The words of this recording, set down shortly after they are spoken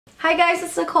Hi guys,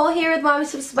 it's Nicole here with Mommy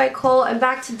Tips by Cole. I'm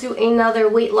back to do another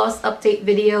weight loss update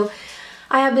video.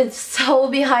 I have been so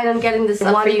behind on getting this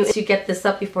up for you to get this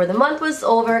up before the month was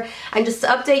over and just to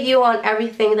update you on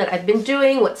everything that I've been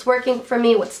doing, what's working for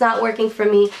me, what's not working for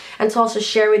me, and to also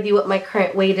share with you what my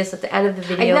current weight is at the end of the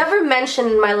video. I never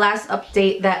mentioned in my last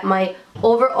update that my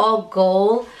overall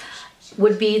goal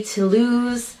would be to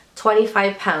lose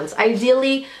 25 pounds.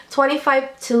 Ideally, to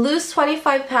lose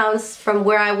 25 pounds from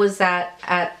where I was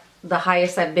at the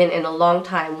highest I've been in a long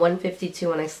time, 152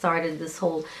 when I started this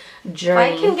whole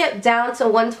journey. If I can get down to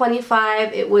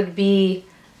 125, it would be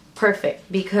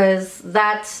perfect because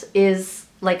that is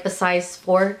like a size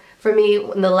 4 for me.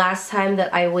 The last time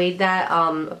that I weighed that,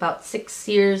 about 6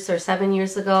 years or 7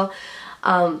 years ago,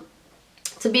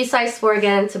 to be size 4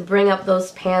 again, to bring up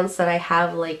those pants that I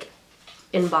have like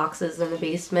in boxes in the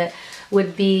basement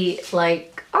would be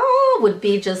like, would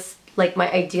be just like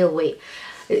my ideal weight.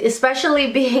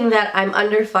 Especially being that I'm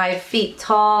under 5 feet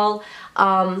tall.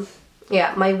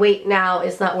 Yeah, my weight now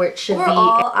is not where it should be.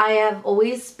 I have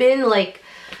always been like,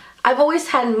 I've always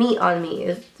had meat on me,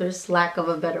 if there's lack of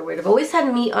a better word. I've always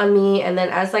had meat on me, and then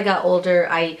as I got older,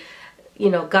 I, you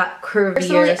know, got curvier.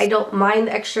 Personally, I don't mind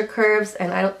the extra curves,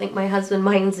 and I don't think my husband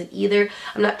minds it either.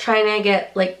 I'm not trying to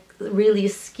get like really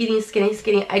skinny.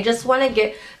 I just want to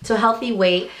get to a healthy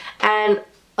weight, and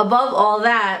above all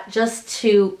that, just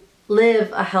to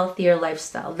live a healthier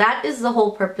lifestyle. That is the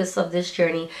whole purpose of this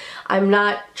journey. I'm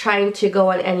not trying to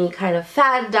go on any kind of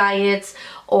fad diets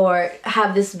or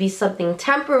have this be something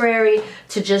temporary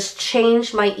to just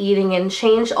change my eating and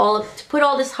to put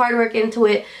all this hard work into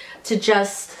it to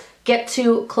just get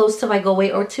too close to my goal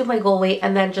weight or to my goal weight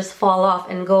and then just fall off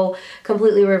and go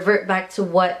completely revert back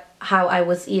to how I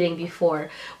was eating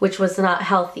before, which was not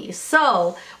healthy.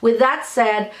 So with that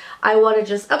said, I want to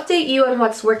just update you on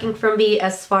what's working for me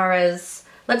as far as,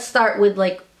 let's start with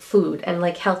like food and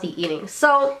like healthy eating.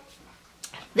 So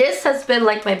this has been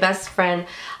like my best friend.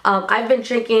 I've been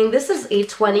drinking, this is a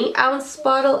 20-ounce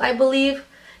bottle, I believe.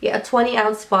 Yeah, a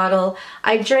 20-ounce bottle.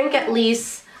 I drink at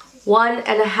least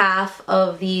 1.5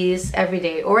 of these every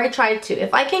day, or I try to.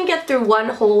 If I can get through one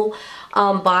whole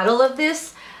bottle of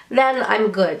this, then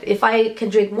I'm good. If I can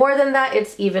drink more than that,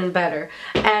 it's even better.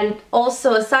 And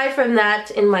also, aside from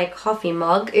that, in my coffee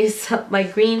mug is my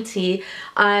green tea.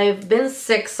 I've been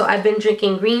sick, so I've been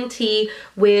drinking green tea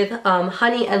with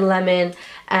honey and lemon,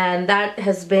 and that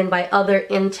has been my other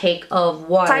intake of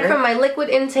water. Aside from my liquid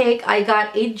intake, I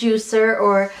got a juicer,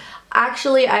 or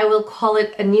actually I will call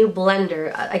it a new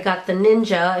blender. I got the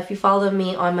Ninja. If you follow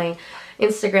me on my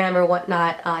Instagram or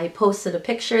whatnot, I posted a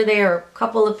picture there, or a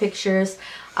couple of pictures.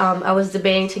 I was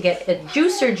debating to get a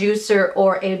juicer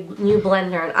or a new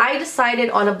blender, and I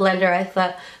decided on a blender. I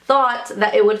thought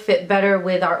that it would fit better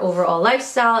with our overall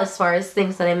lifestyle as far as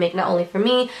things that I make not only for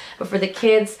me but for the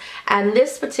kids. And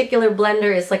this particular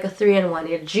blender is like a 3-in-1.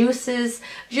 It juices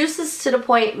to the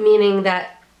point, meaning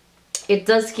that it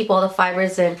does keep all the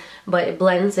fibers in, but it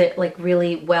blends it like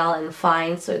really well and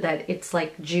fine so that it's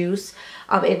like juice.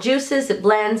 It juices, it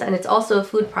blends, and it's also a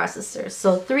food processor.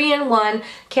 So 3-in-1,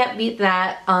 can't beat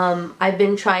that. I've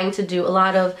been trying to do a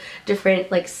lot of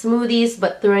different like smoothies,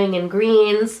 but throwing in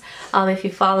greens. If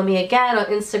you follow me again on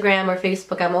Instagram or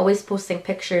Facebook, I'm always posting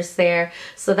pictures there.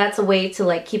 So that's a way to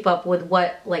like keep up with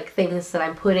what like things that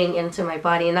I'm putting into my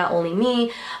body, and not only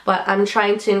me, but I'm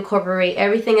trying to incorporate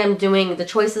everything I'm doing, the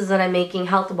choices that I'm making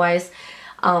health-wise,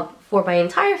 for my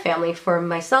entire family, for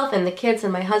myself and the kids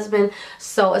and my husband.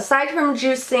 So aside from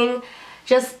juicing,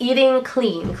 just eating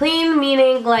clean. Clean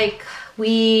meaning like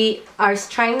we are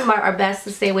trying our best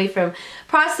to stay away from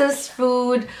processed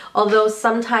food, although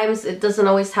sometimes it doesn't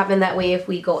always happen that way if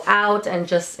we go out and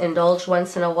just indulge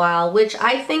once in a while, which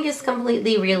I think is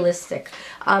completely realistic.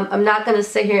 I'm not going to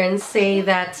sit here and say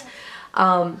that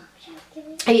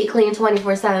I eat clean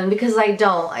 24/7 because I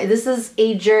don't. This is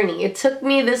a journey. It took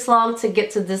me this long to get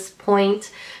to this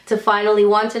point to finally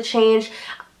want to change.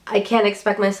 I can't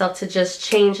expect myself to just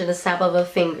change in a snap of a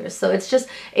finger. So it's just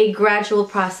a gradual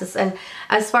process. And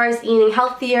as far as eating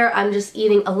healthier, I'm just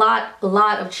eating a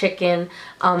lot of chicken,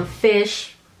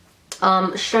 fish,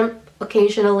 shrimp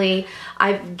occasionally.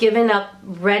 I've given up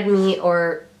red meat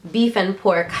or beef and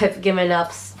pork. I've given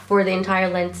up for the entire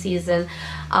Lent season.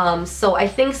 So I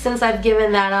think since I've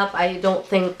given that up, I don't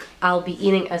think I'll be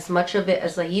eating as much of it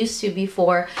as I used to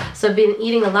before. So I've been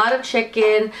eating a lot of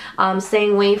chicken,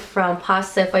 staying away from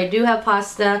pasta. If I do have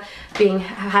pasta,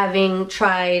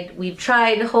 we've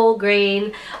tried whole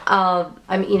grain.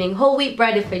 I'm eating whole wheat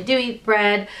bread if I do eat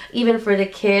bread, even for the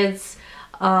kids.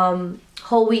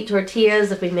 whole wheat tortillas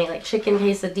if we make like chicken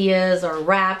quesadillas or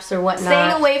wraps or whatnot.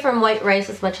 Staying away from white rice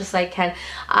as much as I can.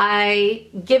 I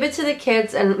give it to the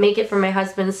kids and make it for my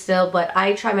husband still, but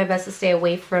I try my best to stay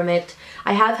away from it.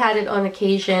 I have had it on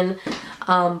occasion,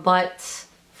 but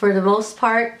for the most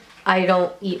part, I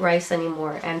don't eat rice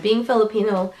anymore. And being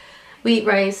Filipino, we eat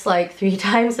rice like 3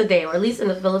 times a day, or at least in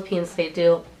the Philippines they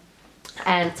do.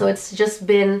 And so it's just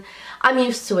been, I'm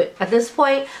used to it. At this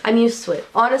point, I'm used to it.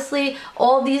 Honestly,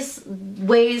 all these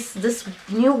ways, this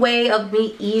new way of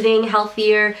me eating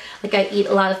healthier, like I eat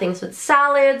a lot of things with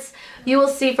salads. You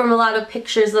will see from a lot of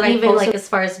pictures that I even like as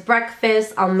far as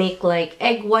breakfast, I'll make like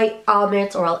egg white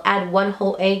omelets, or I'll add 1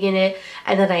 whole egg in it,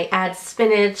 and then I add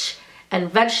spinach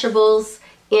and vegetables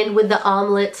in with the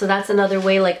omelet. So that's another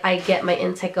way like I get my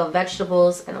intake of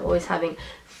vegetables, and I'm always having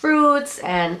fruits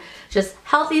and just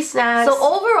healthy snacks. So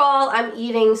overall, I'm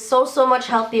eating so much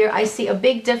healthier. I see a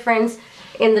big difference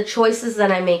in the choices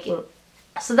that I'm making.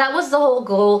 So that was the whole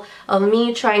goal of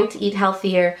me trying to eat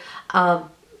healthier,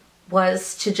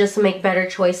 was to just make better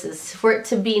choices, for it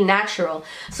to be natural.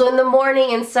 So in the morning,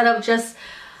 instead of just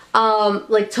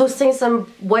like toasting some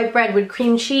white bread with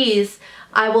cream cheese,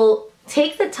 I will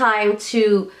take the time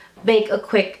to make a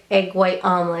quick egg white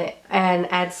omelet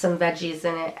and add some veggies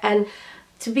in it. And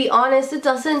to be honest, it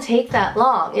doesn't take that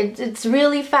long. It's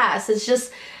really fast. It's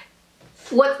just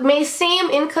what may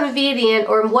seem inconvenient,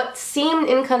 or what seemed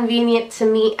inconvenient to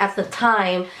me at the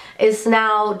time, is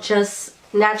now just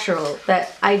natural.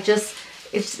 That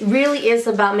it really is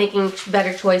about making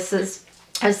better choices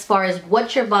as far as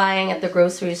what you're buying at the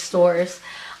grocery stores,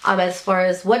 as far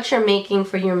as what you're making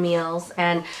for your meals.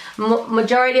 And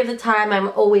majority of the time, I'm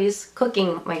always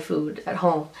cooking my food at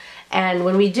home. And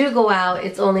when we do go out,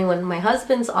 it's only when my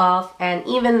husband's off, and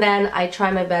even then I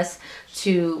try my best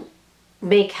to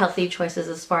make healthy choices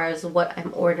as far as what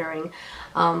I'm ordering.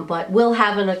 But will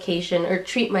have an occasion, or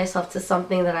treat myself to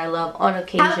something that I love on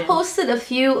occasion. I've posted a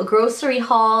few grocery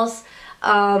hauls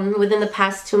within the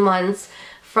past 2 months.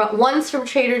 Once from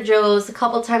Trader Joe's, a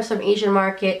couple times from Asian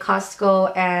Market,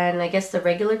 Costco, and I guess the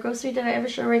regular grocery. Did I ever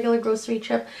show a regular grocery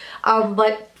trip?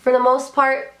 But for the most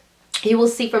part, you will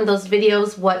see from those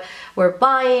videos what we're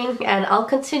buying, and I'll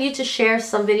continue to share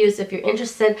some videos if you're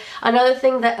interested.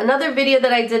 Another video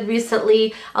that I did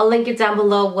recently, I'll link it down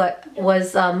below, what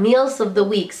was meals of the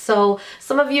week. So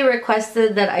some of you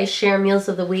requested that I share meals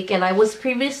of the week, and I was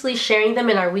previously sharing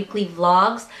them in our weekly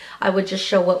vlogs. I would just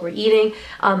show what we're eating,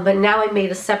 but now I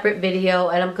made a separate video,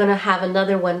 and I'm gonna have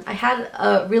another one. I had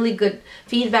a really good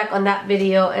feedback on that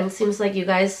video, and it seems like you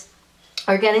guys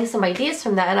are getting some ideas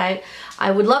from that, and I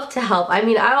would love to help. I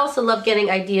mean, I also love getting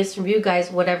ideas from you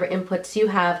guys, whatever inputs you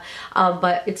have,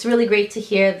 but it's really great to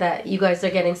hear that you guys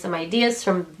are getting some ideas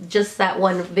from just that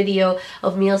one video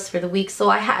of meals for the week.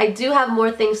 So I do have more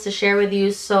things to share with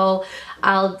you, so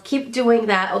I'll keep doing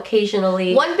that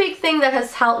occasionally. One big thing that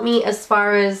has helped me as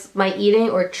far as my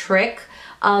eating, or trick,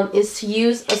 is to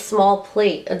use a small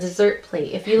plate, a dessert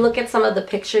plate. If you look at some of the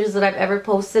pictures that I've ever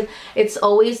posted, it's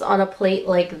always on a plate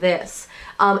like this.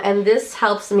 And this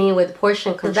helps me with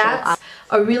portion control. That's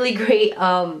a really great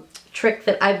trick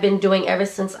that I've been doing ever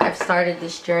since I've started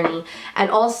this journey.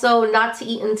 And also not to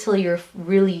eat until you're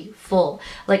really full.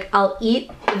 Like, I'll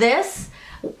eat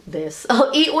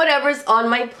I'll eat whatever's on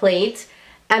my plate,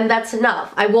 and that's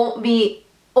enough. I won't be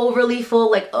overly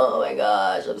full, like, oh my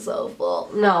gosh, I'm so full.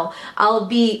 No, I'll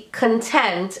be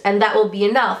content, and that will be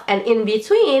enough. And in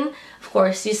between, of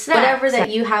course, you snack. Whatever that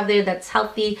you have there that's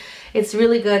healthy, it's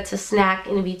really good to snack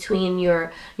in between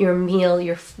your meal,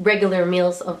 your regular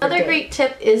meals of the day. Another great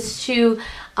tip is to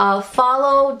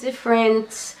follow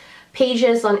different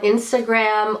pages on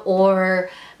Instagram, or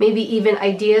maybe even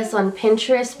ideas on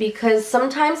Pinterest, because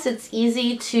sometimes it's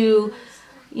easy to,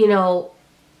 you know,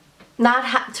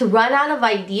 to run out of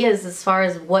ideas as far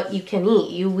as what you can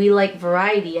eat. We like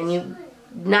variety, and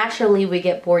naturally we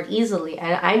get bored easily,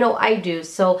 and I know I do.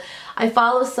 So I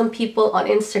follow some people on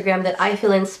Instagram that I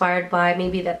feel inspired by,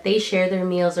 maybe that they share their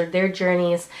meals or their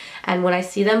journeys, and when I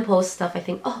see them post stuff, I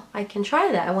think, oh, I can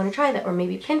try that, I want to try that. Or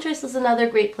maybe Pinterest is another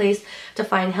great place to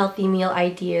find healthy meal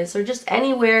ideas, or just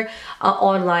anywhere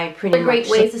online pretty much. Great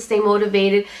ways to stay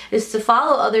motivated is to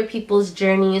follow other people's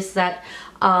journeys that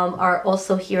are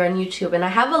also here on YouTube. And I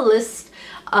have a list,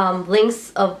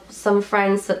 links of some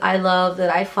friends that I love,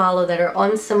 that I follow, that are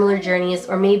on similar journeys,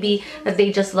 or maybe that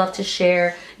they just love to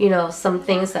share, you know, some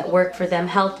things that work for them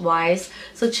health-wise.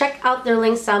 So check out their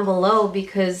links down below,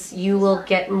 because you will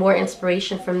get more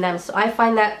inspiration from them. So I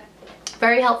find that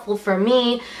very helpful for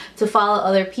me to follow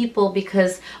other people,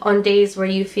 because on days where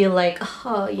you feel like,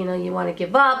 oh, you know, you want to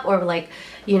give up, or like,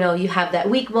 you know, you have that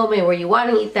weak moment where you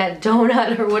want to eat that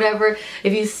donut or whatever,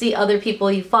 if you see other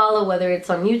people you follow, whether it's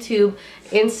on YouTube,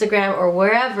 Instagram, or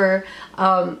wherever,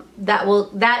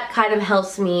 that kind of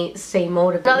helps me stay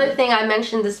motivated. Another thing, I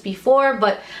mentioned this before,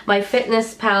 but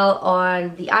MyFitnessPal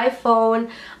on the iPhone,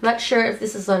 I'm not sure if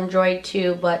this is on Android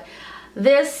too, but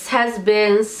this has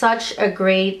been such a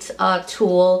great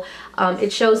tool.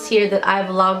 It shows here that I've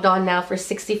logged on now for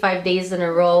 65 days in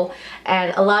a row,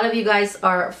 and a lot of you guys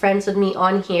are friends with me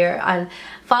on here, and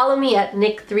follow me at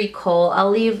Nick3Cole.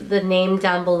 I'll leave the name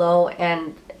down below,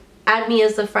 and add me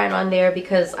as a friend on there,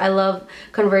 because I love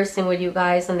conversing with you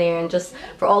guys on there, and just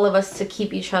for all of us to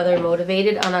keep each other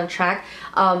motivated and on track.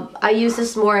 I use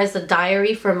this more as a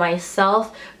diary for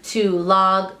myself to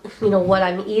log, you know, what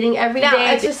I'm eating every day.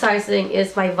 Exercising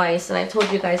is my vice, and I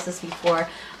told you guys this before.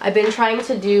 I've been trying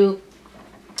to do,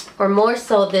 or more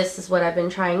so, this is what I've been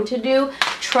trying to do.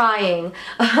 Trying.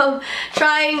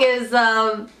 Trying is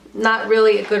not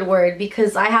really a good word,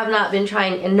 because I have not been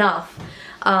trying enough.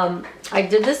 I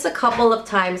did this a couple of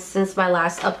times since my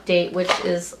last update, which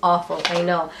is awful, I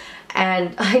know.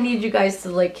 And I need you guys to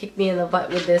like kick me in the butt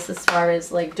with this, as far as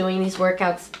like doing these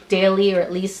workouts daily, or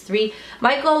at least 3.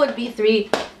 My goal would be 3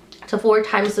 to 4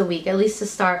 times a week, at least to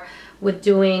start with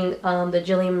doing the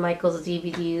Jillian Michaels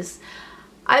DVDs.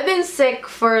 I've been sick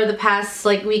for the past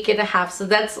like week and a half, so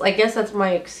that's, I guess that's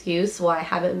my excuse why I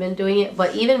haven't been doing it.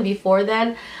 But even before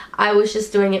then, I was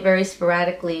just doing it very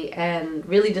sporadically, and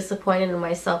really disappointed in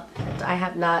myself that I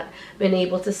have not been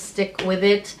able to stick with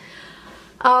it.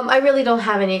 I really don't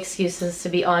have any excuses, to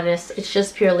be honest. It's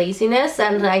just pure laziness,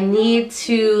 and I need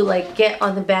to like get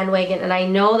on the bandwagon. And I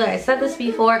know that I said this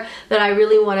before, that I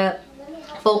really want to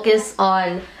focus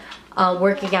on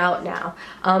working out now.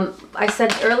 I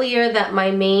said earlier that my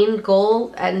main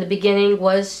goal in the beginning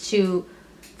was to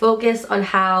focus on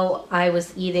how I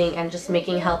was eating and just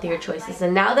making healthier choices.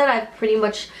 And now that I've pretty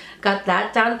much got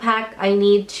that down packed, I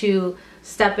need to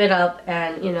step it up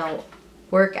and, you know,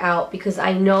 work out, because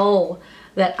I know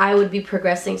that I would be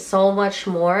progressing so much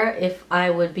more if I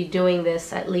would be doing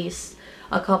this at least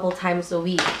a couple times a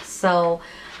week. So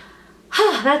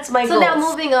that's my goal. So now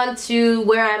moving on to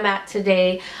where I'm at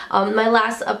today. My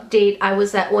last update, I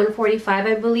was at 145,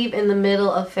 I believe, in the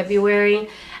middle of February,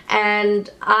 and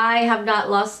I have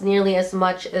not lost nearly as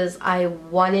much as I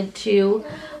wanted to,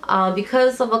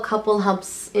 because of a couple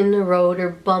humps in the road, or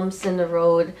bumps in the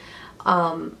road,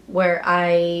 where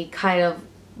I kind of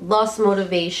lost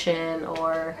motivation,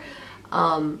 or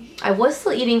I was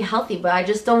still eating healthy, but I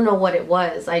just don't know what it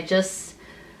was. I just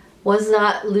was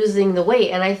not losing the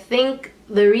weight, and I think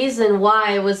the reason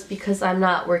why was because I'm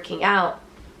not working out.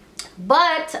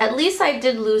 But at least I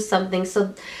did lose something,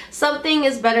 so something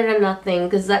is better than nothing,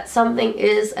 because that something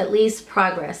is at least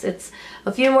progress. It's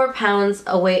a few more pounds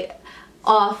away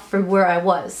off from where I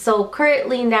was. So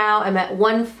currently now I'm at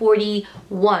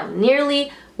 141,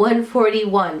 nearly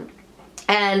 141.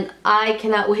 And I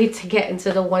cannot wait to get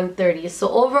into the 130s. So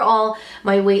overall,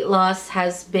 my weight loss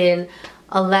has been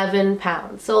 11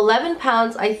 pounds. So 11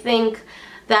 pounds, I think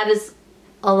that is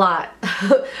a lot.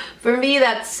 For me,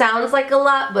 that sounds like a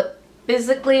lot, but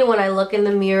physically, when I look in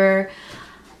the mirror,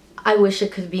 I wish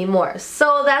it could be more.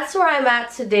 So that's where I'm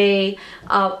at today.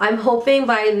 I'm hoping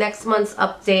by next month's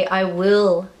update, I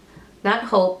will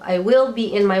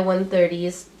be in my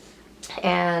 130s.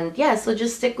 And yeah, so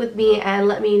just stick with me and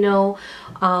let me know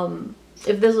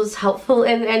if this was helpful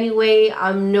in any way.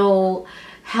 I'm no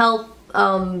health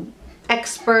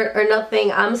expert or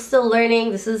nothing. I'm still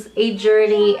learning. This is a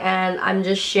journey, and I'm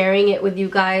just sharing it with you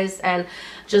guys, and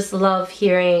just love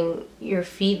hearing your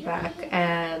feedback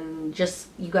and just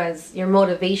you guys, your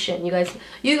motivation. You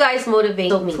guys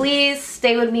motivate me. Please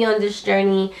stay with me on this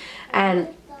journey and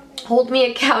hold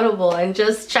me accountable, and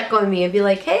just check on me and be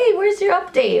like, hey, where's your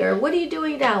update, or what are you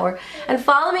doing now, and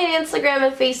follow me on Instagram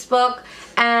and Facebook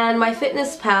and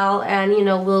MyFitnessPal, and you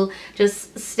know, we'll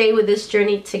just stay with this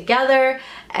journey together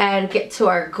and get to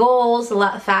our goals a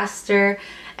lot faster.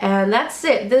 And that's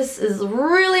it. This is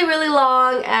really, really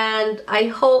long, and I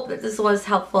hope that this was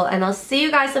helpful, and I'll see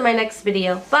you guys in my next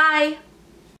video. Bye!